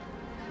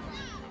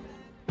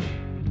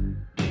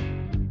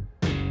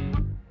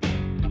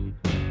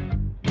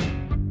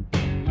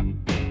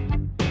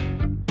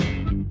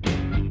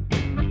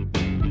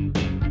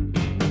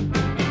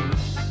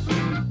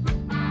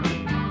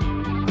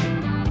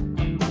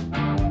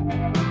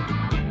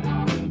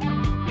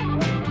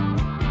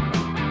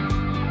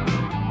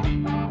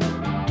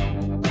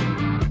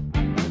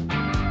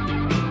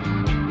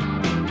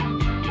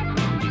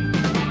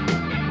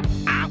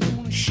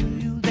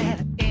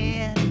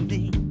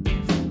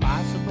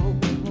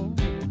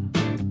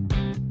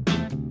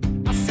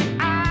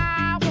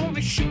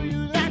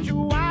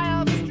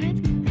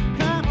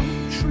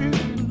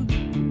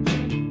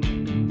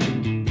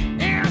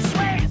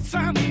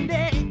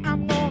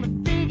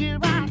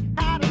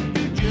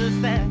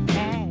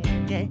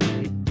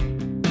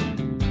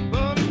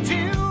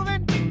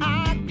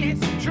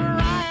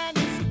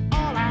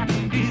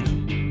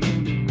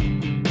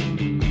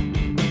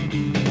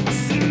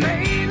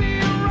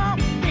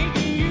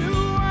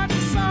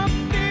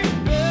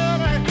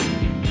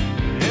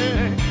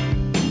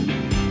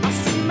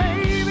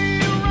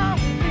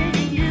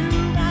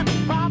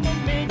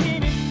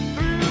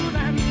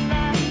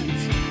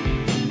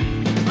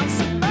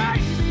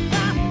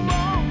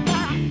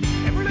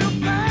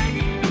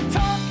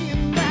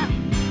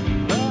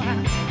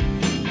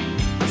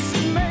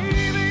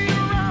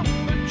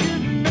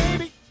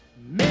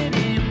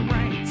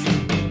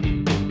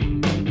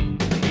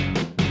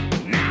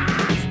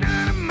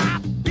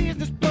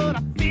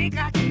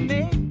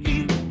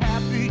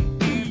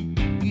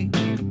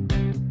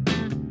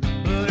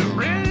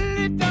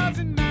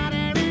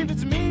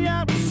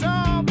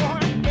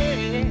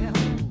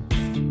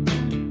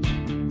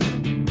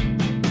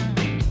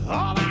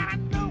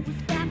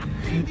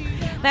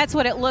 That's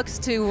what it looks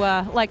to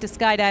like to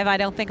skydive. I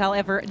don't think I'll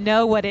ever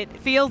know what it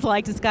feels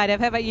like to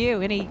skydive. How about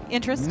you? Any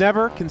interest?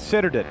 Never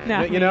considered it.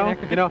 No, you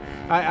know,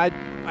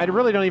 I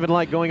really don't even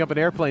like going up in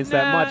airplanes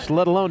that much,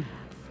 let alone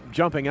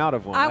jumping out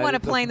of one. I want a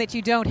plane that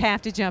you don't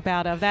have to jump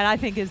out of. That, I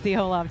think, is the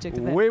whole object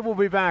of it. We will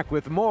be back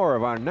with more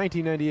of our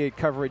 1998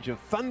 coverage of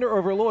Thunder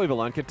Over Louisville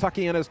on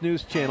Kentuckiana's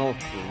News Channel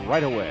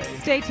right away.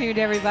 Stay tuned,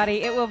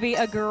 everybody. It will be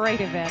a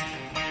great event.